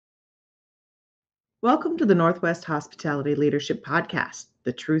Welcome to the Northwest Hospitality Leadership Podcast,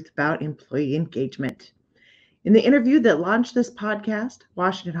 the truth about employee engagement. In the interview that launched this podcast,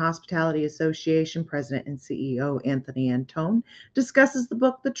 Washington Hospitality Association President and CEO Anton discusses the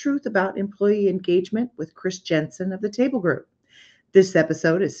book, The Truth About Employee Engagement with Jenson of the Table Group. This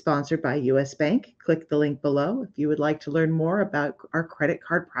episode is sponsored by U.S. Bank. Click the link below if you would like to learn more about our credit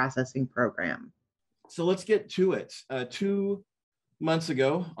card processing program. So let's get to it. 2 months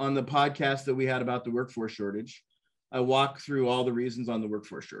ago on the podcast that we had about the workforce shortage, I walked through all the reasons on the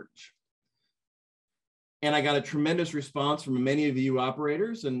workforce shortage. And I got a tremendous response from many of you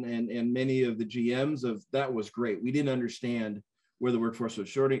operators and many of the GMs of that was great. We didn't understand where the workforce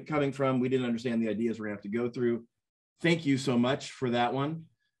was coming from. We didn't understand the ideas we're gonna have to go through. Thank you so much for that one.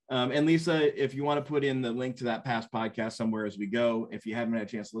 And Lisa, if you want to put in the link to that past podcast somewhere as we go, if you haven't had a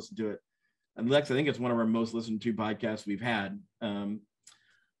chance to listen to it. And Lex, I think it's one of our most listened to podcasts we've had.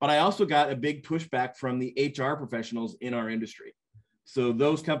 But I also got a big pushback from the HR professionals in our industry. So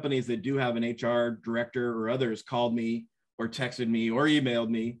those companies that do have an HR director or others called me or texted me or emailed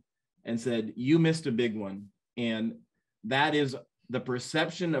me and said, you missed a big one. And that is the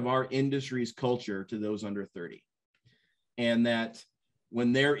perception of our industry's culture to those under 30. And that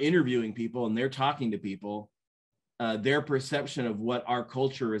when they're interviewing people and they're talking to people, their perception of what our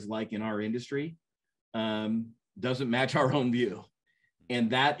culture is like in our industry doesn't match our own view. And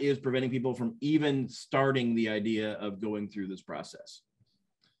that is preventing people from even starting the idea of going through this process.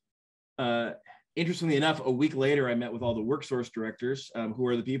 Interestingly enough, a week later, I met with all the workforce directors who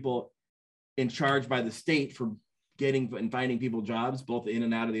are the people in charge by the state for getting and finding people jobs, both in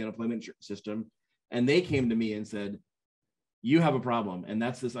and out of the unemployment system. And they came to me and said, you have a problem. And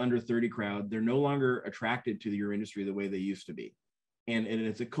that's this under 30 crowd. They're no longer attracted to your industry the way they used to be. And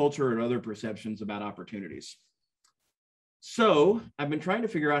it's a culture and other perceptions about opportunities. So I've been trying to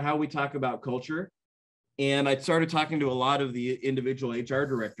figure out how we talk about culture. And I started talking to a lot of the individual HR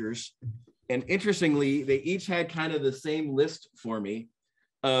directors. And interestingly, they each had kind of the same list for me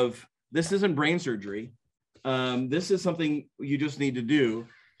of, this isn't brain surgery. This is something you just need to do.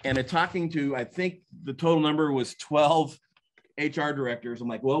 And talking to, I think the total number was 12 HR directors. I'm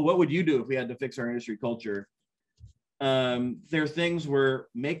like, well, what would you do if we had to fix our industry culture? There are things where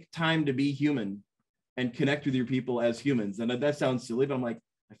make time to be human and connect with your people as humans. And that sounds silly, but I'm like,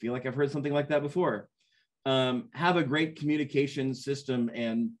 I feel like I've heard something like that before. Have a great communication system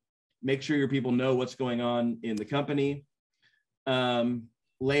and make sure your people know what's going on in the company.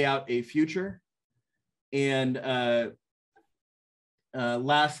 Lay out a future. And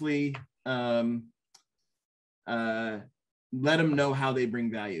lastly, let them know how they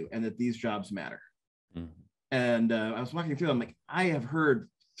bring value and that these jobs matter. Mm-hmm. And I was walking through, I'm like, I have heard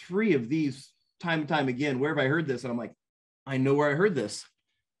 3 of these time and time again. Where have I heard this? And I'm like, I know where I heard this.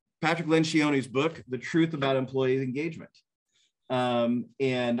 Patrick Lencioni's book, The Truth About Employee Engagement. And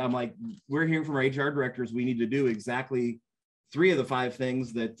I'm like, we're hearing from our HR directors, we need to do exactly 3 of the 5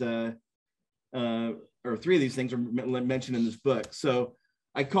 things that, or 3 of these things are mentioned in this book. So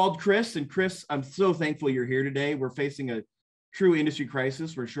I called Chris, and Chris, I'm so thankful you're here today. We're facing a true industry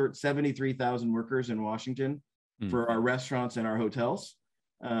crisis. We're short 73,000 workers in Washington for our restaurants and our hotels.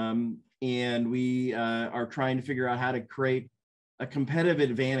 And we are trying to figure out how to create a competitive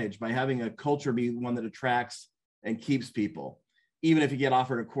advantage by having a culture be one that attracts and keeps people. Even if you get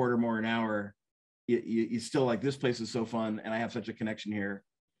offered a quarter more an hour, you still like, this place is so fun and I have such a connection here.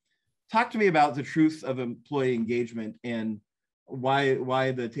 Talk to me about the truth of employee engagement and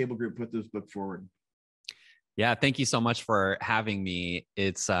why the Table Group put this book forward. Yeah, thank you so much for having me.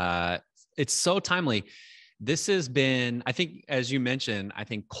 It's so timely. This has been, I think, as you mentioned, I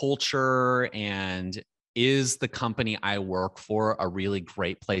think culture and is the company I work for a really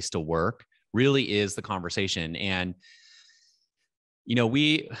great place to work really is the conversation. And, you know,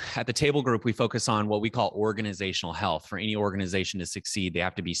 we at the Table Group, we focus on what we call organizational health. For any organization to succeed, they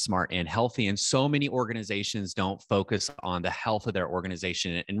have to be smart and healthy. And so many organizations don't focus on the health of their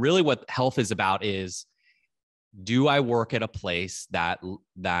organization. And really what health is about is, do I work at a place that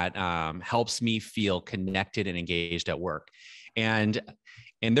helps me feel connected and engaged at work? And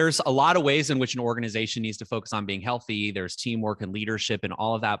there's a lot of ways in which an organization needs to focus on being healthy. There's teamwork and leadership and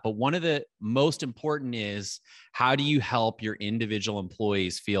all of that. But one of the most important is, how do you help your individual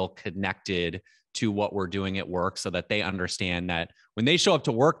employees feel connected to what we're doing at work so that they understand that when they show up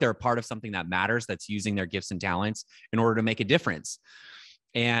to work, they're a part of something that matters, that's using their gifts and talents in order to make a difference.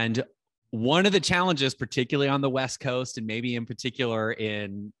 And one of the challenges, particularly on the West Coast, and maybe in particular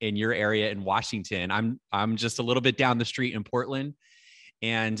in your area in Washington, I'm just a little bit down the street in Portland.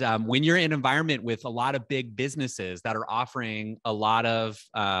 And when you're in an environment with a lot of big businesses that are offering a lot of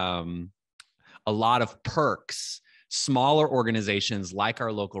a lot of perks, smaller organizations like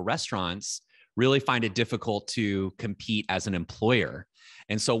our local restaurants really find it difficult to compete as an employer.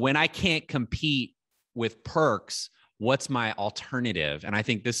 And so when I can't compete with perks, what's my alternative? And I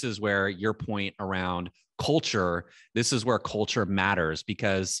think this is where your point around culture, this is where culture matters,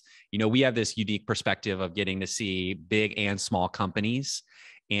 because, we have this unique perspective of getting to see big and small companies,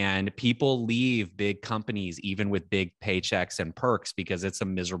 and people leave big companies even with big paychecks and perks because it's a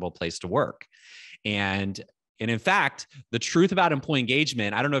miserable place to work. And in fact, the truth about employee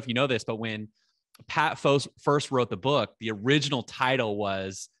engagement, I don't know if you know this, but when Pat first wrote the book, the original title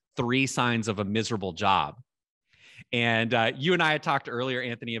was 3 Signs of a Miserable Job. And you and I had talked earlier,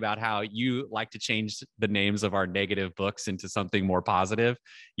 Anthony, about how you like to change the names of our negative books into something more positive.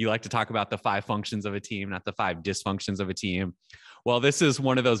 You like to talk about the 5 functions of a team, not the 5 dysfunctions of a team. Well, this is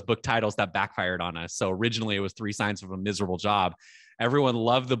one of those book titles that backfired on us. So originally it was 3 Signs of a Miserable Job. Everyone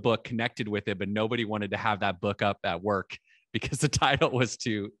loved the book, connected with it, but nobody wanted to have that book up at work because the title was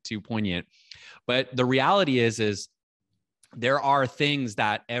too poignant. But the reality is there are things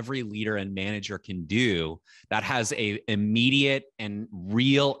that every leader and manager can do that has a immediate and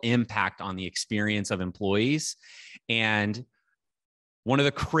real impact on the experience of employees. And one of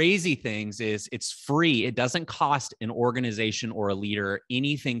the crazy things is it's free. It doesn't cost an organization or a leader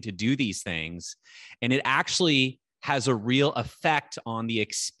anything to do these things. And it actually has a real effect on the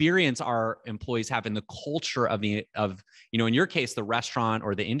experience our employees have in the culture of in your case, the restaurant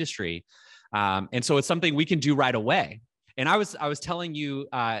or the industry. And so it's something we can do right away. And I was telling you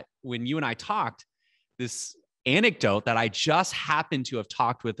when you and I talked, this anecdote that I just happened to have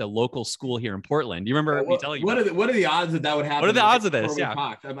talked with a local school here in Portland. Do you remember me telling you? What are the odds that would happen? What are the odds of this? Yeah.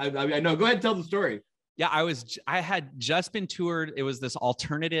 I know. Go ahead and tell the story. Yeah, I had just been toured. It was this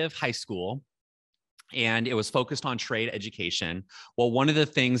alternative high school, and it was focused on trade education. Well, one of the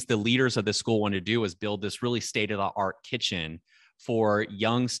things the leaders of the school wanted to do was build this really state-of-the-art kitchen for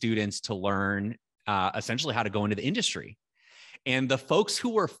young students to learn essentially how to go into the industry. And the folks who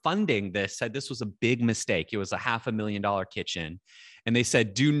were funding this said this was a big mistake. It was a $500,000 kitchen. And they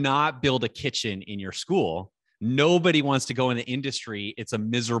said, do not build a kitchen in your school. Nobody wants to go in the industry. It's a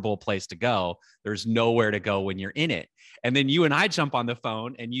miserable place to go. There's nowhere to go when you're in it. And then you and I jump on the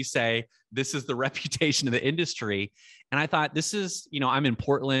phone and you say, this is the reputation of the industry. And I thought, this is, I'm in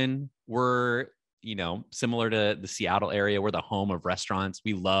Portland. We're, similar to the Seattle area. We're the home of restaurants.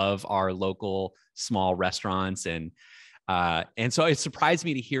 We love our local small restaurants. And so it surprised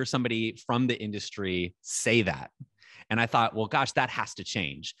me to hear somebody from the industry say that. And I thought, well, gosh, that has to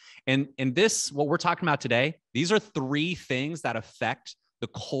change. And this, what we're talking about today, these are 3 things that affect the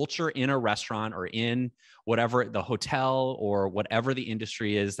culture in a restaurant or in whatever the hotel or whatever the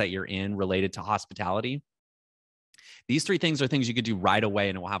industry is that you're in related to hospitality. These 3 things are things you could do right away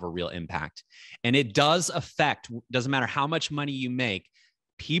and it will have a real impact. And it does affect, doesn't matter how much money you make,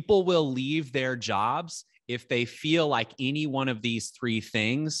 people will leave their jobs if they feel like any one of these 3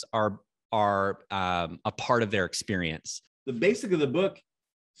 things are a part of their experience. The basic of the book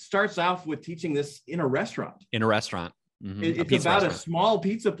starts off with teaching this in a restaurant. In a restaurant. Mm-hmm. It's about a small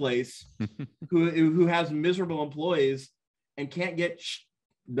pizza place who has miserable employees and can't get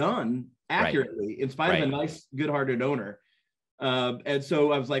done accurately in spite of a nice, good-hearted owner. And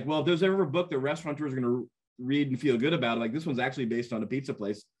so I was like, well, if there's ever a book that restaurateurs are going to read and feel good about, like this one's actually based on a pizza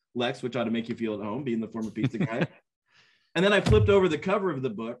place, Lex, which ought to make you feel at home, being the former pizza guy. And then I flipped over the cover of the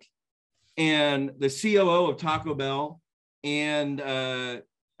book, and the COO of Taco Bell and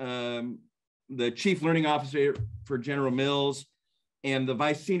the chief learning officer for General Mills and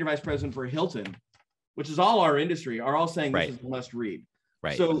the senior vice president for Hilton, which is all our industry, are all saying this is a must read.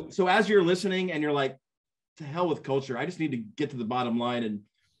 Right. So as you're listening and you're like, to hell with culture, I just need to get to the bottom line and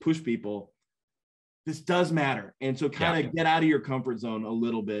push people. This does matter. And so kind of get out of your comfort zone a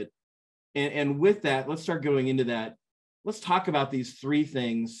little bit. And with that, let's start going into that. Let's talk about these 3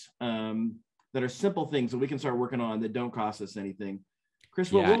 things that are simple things that we can start working on that don't cost us anything.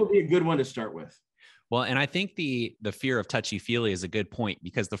 Chris, what would be a good one to start with? Well, and I think the fear of touchy-feely is a good point,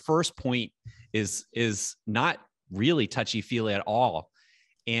 because the first point is not really touchy-feely at all.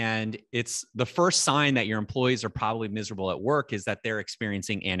 And it's the first sign that your employees are probably miserable at work is that they're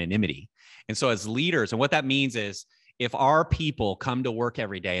experiencing anonymity. And so as leaders, and what that means is if our people come to work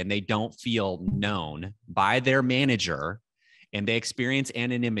every day and they don't feel known by their manager and they experience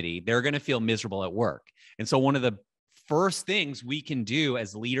anonymity, they're going to feel miserable at work. And so one of the first things we can do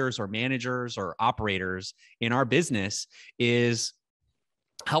as leaders or managers or operators in our business is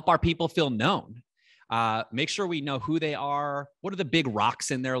help our people feel known. Make sure we know who they are. What are the big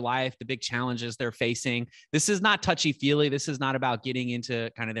rocks in their life, the big challenges they're facing? This is not touchy-feely. This is not about getting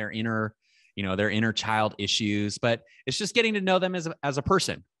into kind of their inner, their inner child issues, but it's just getting to know them as a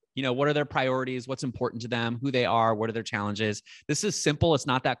person. What are their priorities? What's important to them? Who they are? What are their challenges? This is simple. It's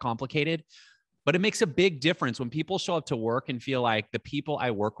not that complicated, but it makes a big difference when people show up to work and feel like the people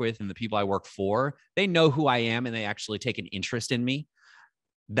I work with and the people I work for, they know who I am and they actually take an interest in me.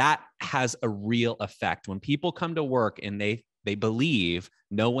 That has a real effect. When people come to work and they believe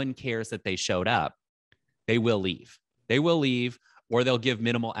no one cares that they showed up, they will leave. They will leave, or they'll give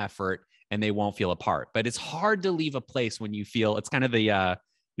minimal effort and they won't feel a part. But it's hard to leave a place when you feel, it's kind of the,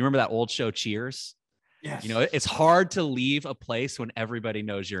 you remember that old show Cheers? Yes. It's hard to leave a place when everybody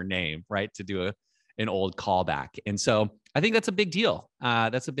knows your name, right? To do an old callback. And so I think that's a big deal.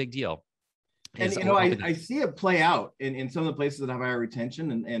 That's a big deal. And I see it play out in some of the places that have higher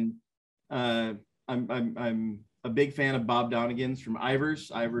retention. And I'm a big fan of Bob Donegan's from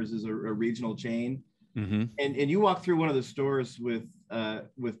Ivers. Ivers is a regional chain. Mm-hmm. And you walk through one of the stores with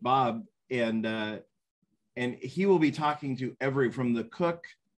Bob, and he will be talking to from the cook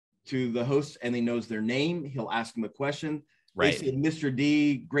to the host, and he knows their name. He'll ask them a question. Right. They say, Mr.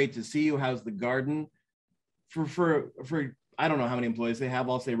 D, great to see you. How's the garden? For I don't know how many employees they have.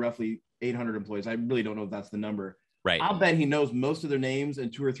 I'll say roughly 800 employees. I really don't know if that's the number. Right. I'll bet he knows most of their names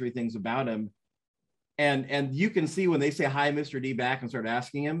and 2 or 3 things about him. And you can see when they say hi, Mr. D, back and start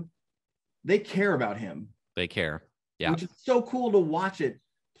asking him, they care about him. They care. Yeah. Which is so cool to watch it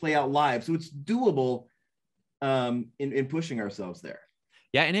play out live. So it's doable in pushing ourselves there.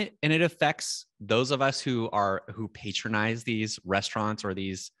 Yeah. And it affects those of us who patronize these restaurants or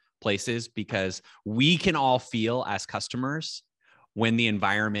these places, because we can all feel as customers when the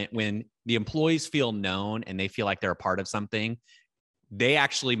employees feel known and they feel like they're a part of something, they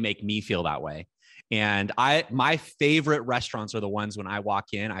actually make me feel that way. And my favorite restaurants are the ones when I walk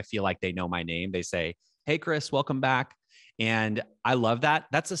in, I feel like they know my name. They say, "Hey, Chris, welcome back." And I love that.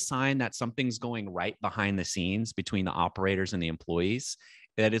 That's a sign that something's going right behind the scenes between the operators and the employees,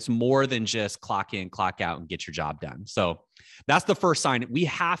 that it's more than just clock in, clock out, and get your job done. So that's the first sign. We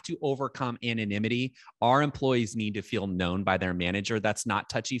have to overcome anonymity. Our employees need to feel known by their manager. That's not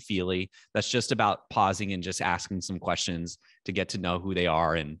touchy-feely. That's just about pausing and just asking some questions to get to know who they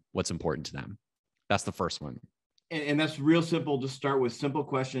are and what's important to them. That's the first one. And that's real simple. Just start with simple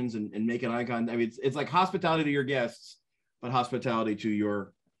questions and make an icon. I mean, it's like hospitality to your guests, but hospitality to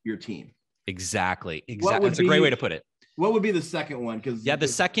your team. Exactly. That's a great way to put it. What would be the second one? Because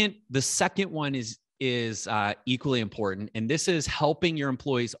the second one is equally important, and this is helping your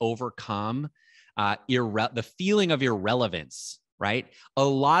employees overcome the feeling of irrelevance. Right?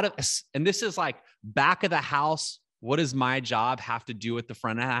 And this is like back of the house. What does my job have to do with the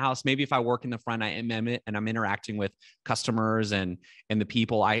front of the house? Maybe if I work in the front, and I'm interacting with customers and the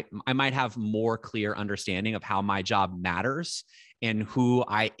people, I might have more clear understanding of how my job matters and who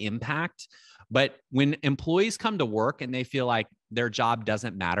I impact. But when employees come to work and they feel like their job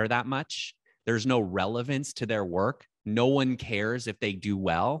doesn't matter that much, there's no relevance to their work, no one cares if they do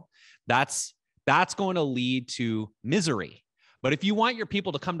well, that's going to lead to misery. But if you want your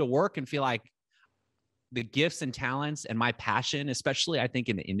people to come to work and feel like the gifts and talents and my passion, especially I think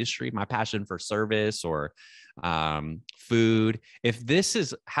in the industry, my passion for service or food, if this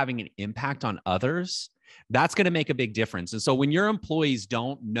is having an impact on others, that's going to make a big difference. And so when your employees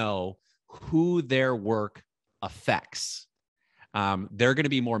don't know who their work affects, they're going to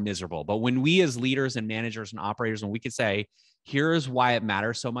be more miserable. But when we as leaders and managers and operators, when we could say, here's why it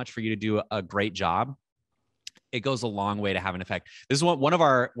matters so much for you to do a great job, it goes a long way to have an effect. This is one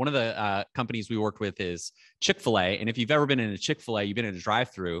of the companies we worked with is Chick-fil-A. And if you've ever been in a Chick-fil-A, you've been in a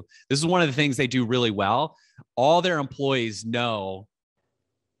drive-through, this is one of the things they do really well. All their employees know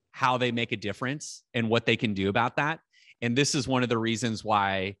how they make a difference and what they can do about that. And this is one of the reasons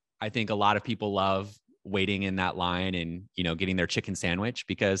why I think a lot of people love waiting in that line and, getting their chicken sandwich,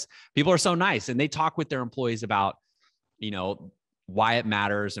 because people are so nice and they talk with their employees about, why it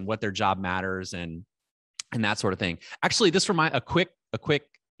matters and what their job matters and that sort of thing. Actually, this reminds a quick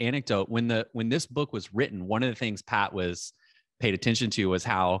anecdote. When this book was written, one of the things Pat was paid attention to was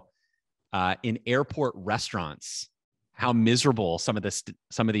how in airport restaurants, how miserable some of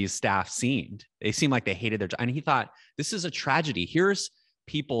these staff seemed. They seemed like they hated their job. And he thought, this is a tragedy. Here's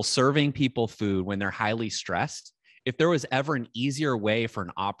people serving people food when they're highly stressed. If there was ever an easier way for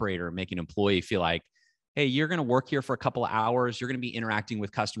an operator to make an employee feel like, hey, you're going to work here for a couple of hours, you're going to be interacting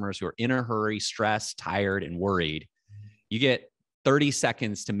with customers who are in a hurry, stressed, tired, and worried. You get 30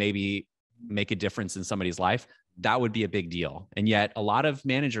 seconds to maybe make a difference in somebody's life. That would be a big deal. And yet a lot of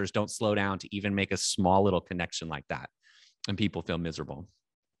managers don't slow down to even make a small little connection like that. And people feel miserable.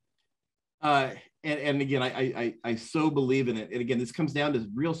 Uh, and again, I so believe in it. And again, this comes down to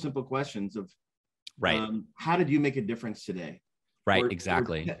real simple questions of, Right. How did you make a difference today? Right. Or,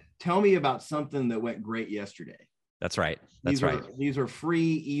 Exactly. tell me about something that went great yesterday. That's right. That's right. These are free,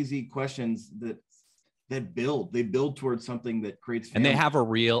 easy questions that build towards something that creates family. And they have a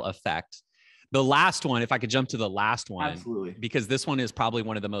real effect. The last one, if I could jump to the last one, absolutely, because this one is probably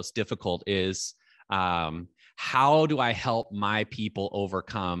one of the most difficult, is how do I help my people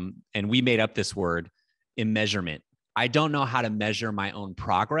overcome? And we made up this word, immeasurement. I don't know how to measure my own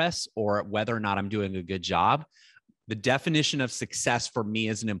progress or whether or not I'm doing a good job. The definition of success for me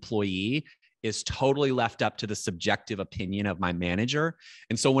as an employee is totally left up to the subjective opinion of my manager.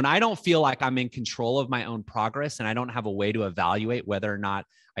 And so when I don't feel like I'm in control of my own progress and I don't have a way to evaluate whether or not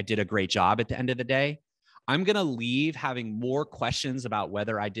I did a great job at the end of the day, I'm going to leave having more questions about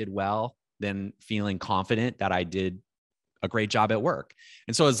whether I did well than feeling confident that I did a great job at work.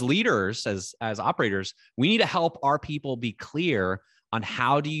 And so as leaders, as operators, we need to help our people be clear on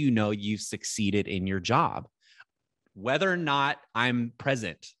how do you know you've succeeded in your job, whether or not I'm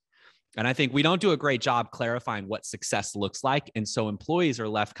present. And I think we don't do a great job clarifying what success looks like. And so employees are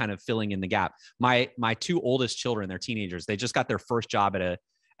left kind of filling in the gap. My two oldest children, they're teenagers. They just got their first job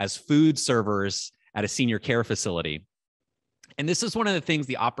as food servers at a senior care facility. And this is one of the things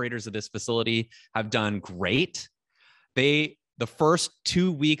the operators of this facility have done great. The first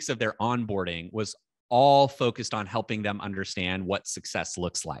 2 weeks of their onboarding was all focused on helping them understand what success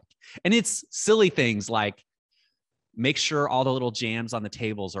looks like. And it's silly things like, make sure all the little jams on the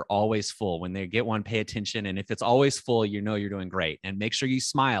tables are always full. When they get one, pay attention. And if it's always full, you know you're doing great. And make sure you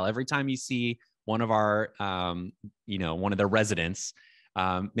smile every time you see one of our, one of their residents.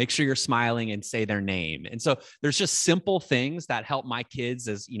 Make sure you're smiling and say their name. And so there's just simple things that help my kids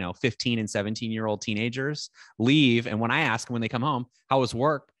as, 15 and 17-year-old teenagers leave. And when I ask them when they come home, how was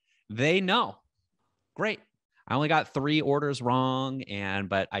work? They know. Great. I only got 3 orders wrong,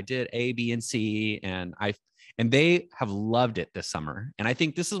 but I did A, B, and C, and they have loved it this summer. And I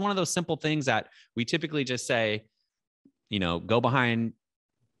think this is one of those simple things that we typically just say, go behind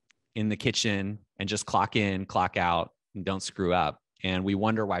in the kitchen and just clock in, clock out, and don't screw up. And we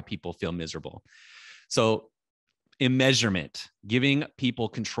wonder why people feel miserable. So in measurement, giving people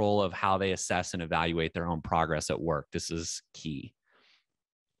control of how they assess and evaluate their own progress at work. This is key.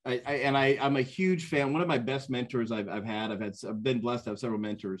 I'm a huge fan. One of my best mentors I've been blessed to have several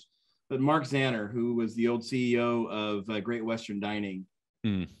mentors, but Mark Zanner, who was the old CEO of Great Western Dining,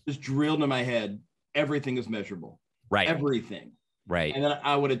 just drilled into my head, everything is measurable. Right. Everything. Right. And then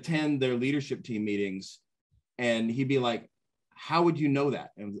I would attend their leadership team meetings and he'd be like, how would you know that?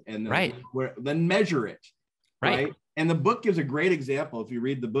 And right. Then measure it. Right. And the book gives a great example. If you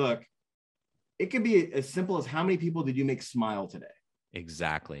read the book, it could be as simple as how many people did you make smile today?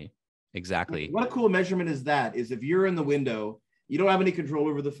 Exactly. What a cool measurement is that? Is if you're in the window, you don't have any control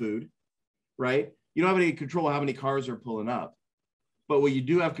over the food, right? You don't have any control of how many cars are pulling up. But what you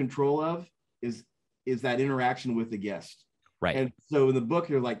do have control of is that interaction with the guest. Right. And so in the book,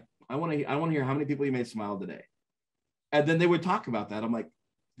 you're like, I want to hear how many people you made smile today. And then they would talk about that. I'm like,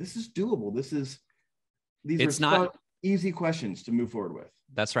 this is doable. These are easy questions to move forward with.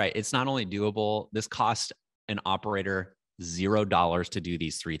 That's right. It's not only doable. This costs an operator $0 to do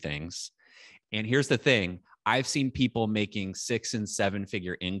these 3 things. And here's the thing. I've seen people making 6 and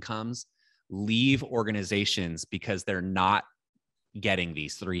 7-figure incomes leave organizations because they're not getting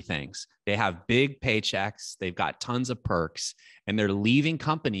these 3 things. They have big paychecks, they've got tons of perks, and they're leaving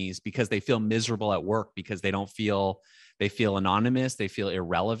companies because they feel miserable at work because they feel anonymous, they feel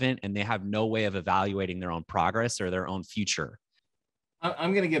irrelevant, and they have no way of evaluating their own progress or their own future.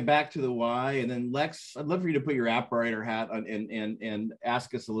 I'm going to get back to the why, and then Lex, I'd love for you to put your operator hat on and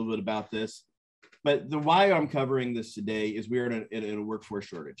ask us a little bit about this. But the why I'm covering this today is we are in a workforce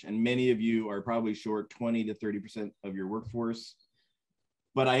shortage, and many of you are probably short 20 to 30% of your workforce.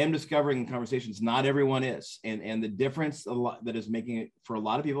 But I am discovering in conversations, not everyone is. And the difference that is making it for a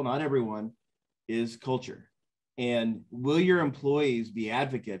lot of people, not everyone, is culture. And will your employees be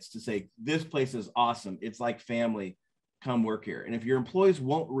advocates to say, this place is awesome, it's like family, come work here? And if your employees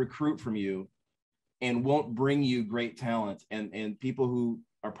won't recruit from you and won't bring you great talent and people who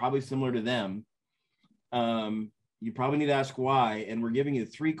are probably similar to them, you probably need to ask why. And we're giving you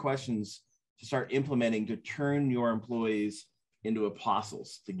 3 questions to start implementing to turn your employees into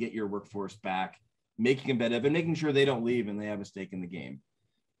apostles, to get your workforce back, making them competitive and making sure they don't leave and they have a stake in the game.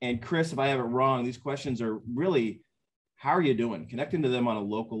 And Chris, if I have it wrong, these questions are really, how are you doing? Connecting to them on a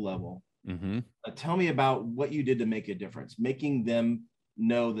local level. Mm-hmm. Tell me about what you did to make a difference, making them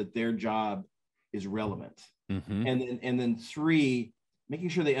know that their job is relevant. Mm-hmm. And then 3, making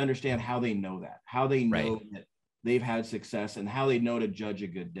sure they understand how they know that, how they know Right. that they've had success, and how they know to judge a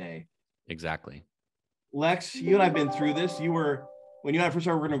good day. Exactly. Lex, you and I've been through this. When you and I first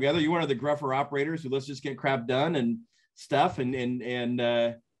started working together, you were one of the gruffer operators who let's just get crap done and stuff, and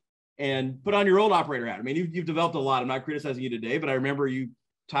put on your old operator hat. I mean, you've developed a lot. I'm not criticizing you today, but I remember you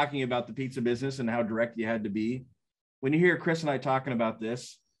talking about the pizza business and how direct you had to be. When you hear Chris and I talking about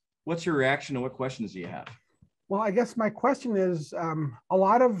this, what's your reaction and what questions do you have? Well, I guess my question is, a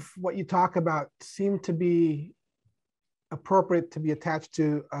lot of what you talk about seem to be appropriate to be attached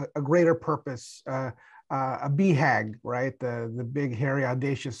to a greater purpose, a BHAG, right? The big, hairy,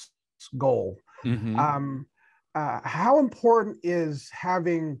 audacious goal. Mm-hmm. How important is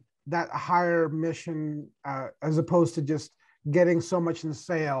having that higher mission as opposed to just getting so much in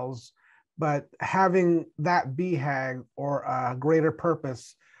sales, but having that BHAG or a greater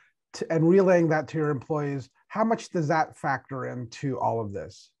purpose and relaying that to your employees? How much does that factor into all of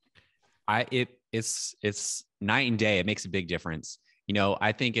this? It's night and day. It makes a big difference.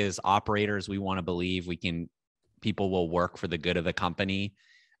 I think as operators, we want to believe people will work for the good of the company.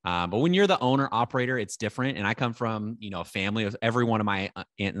 But when you're the owner operator, it's different. And I come from, a family of every one of my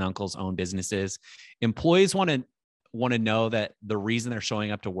aunt and uncles own businesses. Employees want to know that the reason they're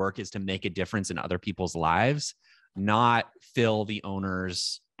showing up to work is to make a difference in other people's lives, not fill the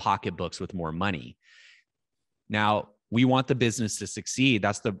owner's pocketbooks with more money. Now, we want the business to succeed.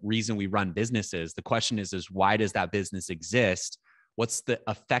 That's the reason we run businesses. The question is why does that business exist? What's the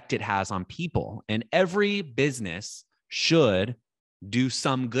effect it has on people? And every business should do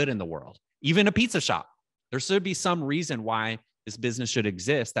some good in the world. Even a pizza shop, there should be some reason why this business should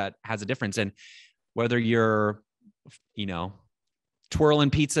exist that has a difference. And whether you're,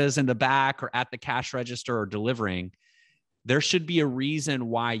 twirling pizzas in the back or at the cash register or delivering, there should be a reason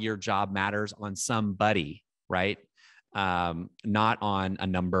why your job matters on somebody, right? Not on a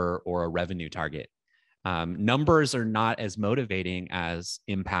number or a revenue target. Numbers are not as motivating as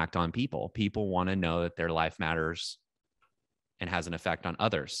impact on people. People want to know that their life matters and has an effect on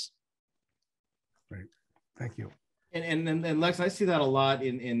others. Great. Thank you. And Lex, I see that a lot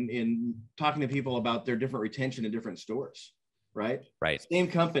in talking to people about their different retention in different stores, right? Right. Same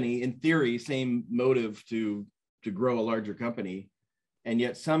company, in theory, same motive to grow a larger company. And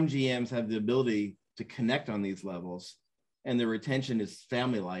yet some GMs have the ability to connect on these levels, and the retention is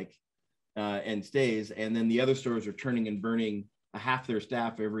family-like and stays. And then the other stores are turning and burning a half their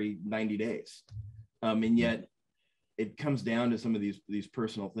staff every 90 days. And yet it comes down to some of these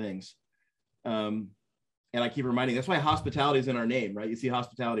personal things. And I keep reminding, that's why hospitality is in our name, right? You see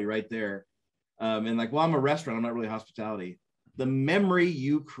hospitality right there. And like, well, I'm a restaurant, I'm not really hospitality. The memory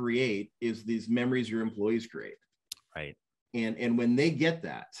you create is these memories your employees create. Right. And when they get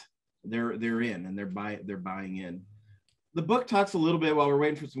that, they're in and they're buying in. The book talks a little bit, while we're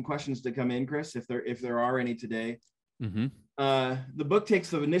waiting for some questions to come in, Chris, if there are any today. Mm-hmm. The book takes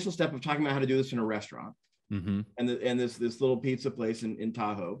the initial step of talking about how to do this in a restaurant, mm-hmm. and this little pizza place in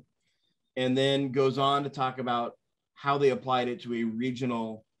Tahoe, and then goes on to talk about how they applied it to a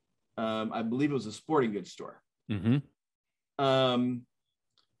regional, I believe it was a sporting goods store. Mm-hmm.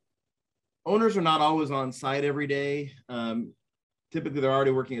 Owners are not always on site every day. Typically, they're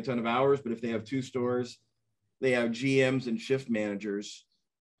already working a ton of hours, but if they have two stores, they have GMs and shift managers.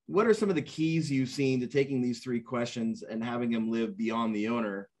 What are some of the keys you've seen to taking these three questions and having them live beyond the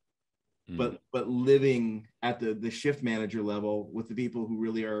owner, but living at the shift manager level with the people who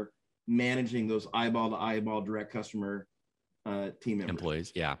really are managing those eyeball to eyeball direct customer team members?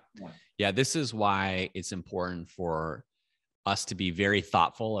 Employees. Yeah. This is why it's important for us to be very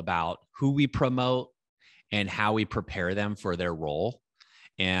thoughtful about who we promote and how we prepare them for their role.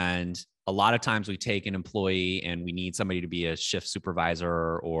 And a lot of times we take an employee and we need somebody to be a shift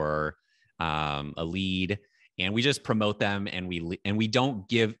supervisor or a lead, and we just promote them, and we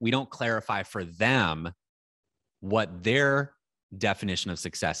don't clarify for them what their definition of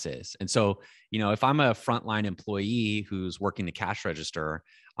success is. And so, if I'm a frontline employee who's working the cash register,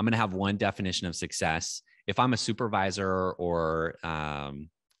 I'm going to have one definition of success. If I'm a supervisor or,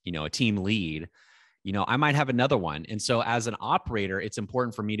 a team lead, I might have another one. And so as an operator, it's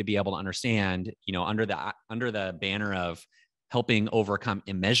important for me to be able to understand, under the banner of helping overcome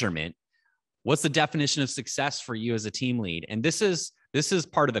immeasurement, what's the definition of success for you as a team lead? And this is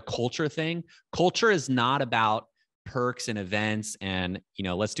part of the culture thing. Culture is not about perks and events and,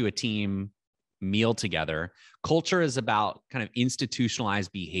 let's do a team meal together. Culture is about kind of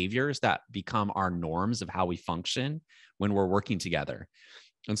institutionalized behaviors that become our norms of how we function when we're working together.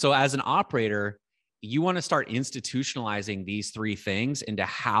 And so as an operator, you want to start institutionalizing these three things into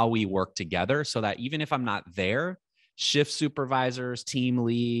how we work together, so that even if I'm not there shift supervisors, team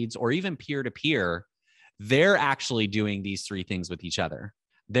leads, or even peer-to-peer, they're actually doing these three things with each other.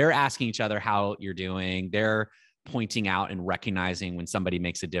 They're asking each other how you're doing. They're pointing out and recognizing when somebody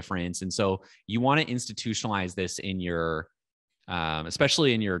makes a difference. And so you want to institutionalize this in your,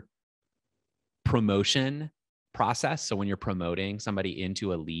 especially in your promotion process. So when you're promoting somebody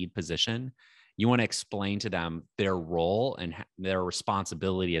into a lead position, you want to explain to them their role and their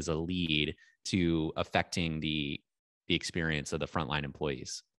responsibility as a lead to affecting the experience of the frontline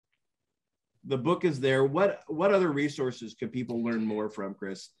employees. The book is there. What other resources could people learn more from,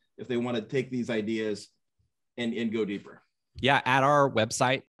 Chris, if they want to take these ideas and go deeper? Yeah, at our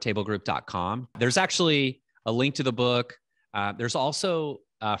website, tablegroup.com, there's actually a link to the book. There's also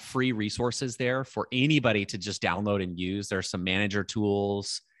free resources there for anybody to just download and use. There's some manager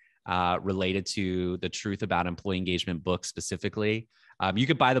tools related to the Truth About Employee Engagement book specifically. You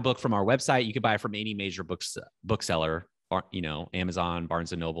could buy the book from our website. You could buy it from any major bookseller, or, Amazon,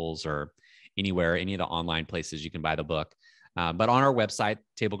 Barnes and Nobles, or anywhere, any of the online places you can buy the book. But on our website,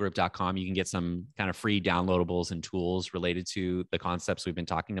 tablegroup.com, you can get some kind of free downloadables and tools related to the concepts we've been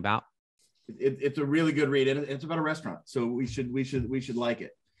talking about. It's a really good read, and it's about a restaurant, so we should like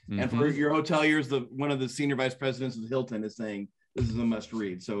it. Mm-hmm. And for your hoteliers, one of the senior vice presidents of Hilton is saying this is a must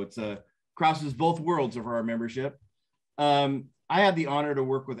read. So it's crosses both worlds of our membership. I had the honor to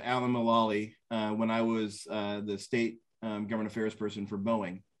work with Alan Mulally when I was the state government affairs person for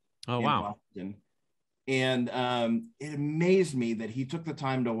Boeing. Oh, wow. Boston. And it amazed me that he took the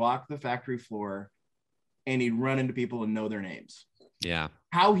time to walk the factory floor and he'd run into people and know their names. Yeah.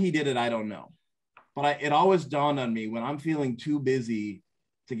 How he did it, I don't know. But it always dawned on me when I'm feeling too busy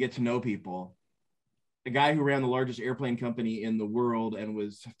to get to know people. A guy who ran the largest airplane company in the world and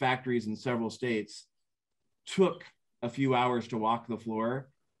was factories in several states took a few hours to walk the floor.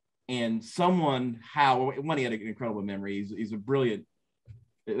 And he had an incredible memory. He's a brilliant.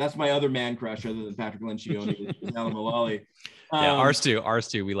 That's my other man crush other than Patrick Lencioni, is Alan Mulally. Yeah, ours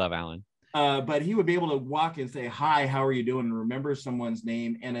too. We love Alan. But he would be able to walk and say, hi, how are you doing? And remember someone's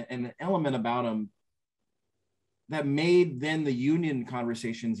name and an element about him that made then the union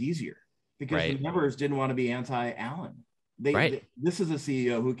conversations easier because the members didn't want to be anti-Alan. This is a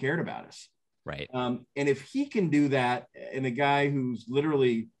CEO who cared about us. Right. And if he can do that, and a guy who's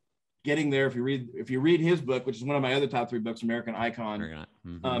literally getting there, if you read his book, which is one of my other top 3 books, American Icon,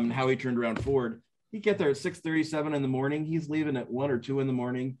 how he turned around Ford, he'd get there at 6:37 in the morning. He's leaving at 1 or 2 in the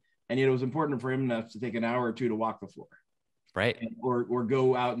morning. And yet it was important for him enough to take an hour or 2 to walk the floor. Right. Or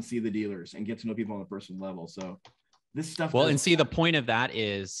go out and see the dealers and get to know people on a personal level. So this stuff. Well, and see, the point of that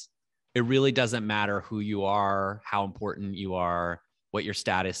is it really doesn't matter who you are, how important you are, what your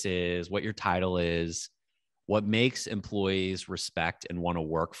status is, what your title is. What makes employees respect and want to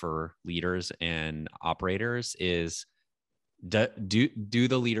work for leaders and operators is do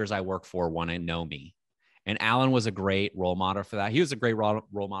the leaders I work for want to know me? And Alan was a great role model for that. He was a great role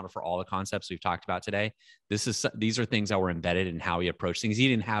model for all the concepts we've talked about today. These are things that were embedded in how he approached things. He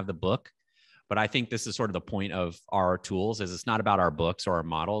didn't have the book, but I think this is sort of the point of our tools is it's not about our books or our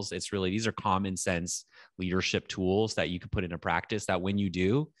models. It's really, these are common sense leadership tools that you can put into practice that when you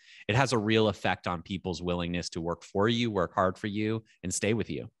do, it has a real effect on people's willingness to work for you, work hard for you, and stay with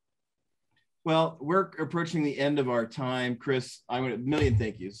you. Well, we're approaching the end of our time. Chris, I'm going to million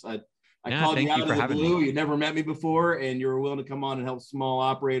thank yous. I called you out of the blue. You never met me before, and you were willing to come on and help small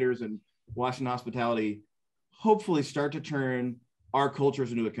operators and Washington hospitality hopefully start to turn our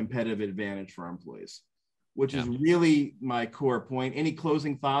cultures into a competitive advantage for our employees, which is really my core point. Any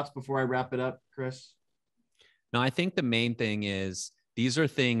closing thoughts before I wrap it up, Chris? No, I think the main thing is these are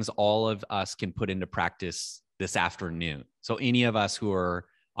things all of us can put into practice this afternoon. So any of us who are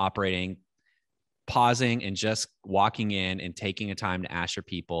operating, pausing and just walking in and taking a time to ask your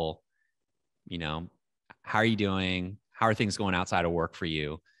people, how are you doing? How are things going outside of work for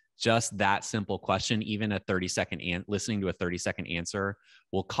you? Just that simple question, even a 30-second listening to a 30-second answer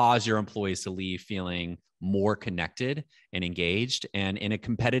will cause your employees to leave feeling more connected and engaged. And in a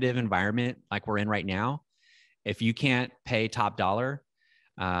competitive environment like we're in right now, if you can't pay top dollar,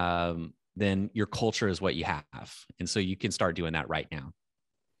 then your culture is what you have. And so you can start doing that right now.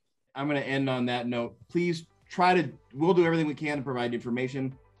 I'm going to end on that note. Please we'll do everything we can to provide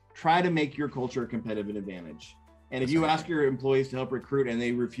information. Try to make your culture a competitive advantage. And if you ask your employees to help recruit and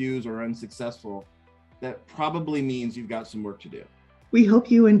they refuse or are unsuccessful, that probably means you've got some work to do. We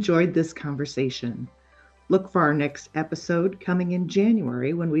hope you enjoyed this conversation. Look for our next episode coming in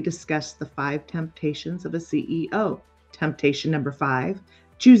January when we discuss the 5 temptations of a CEO. Temptation number 5,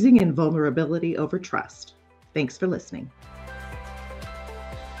 choosing invulnerability over trust. Thanks for listening.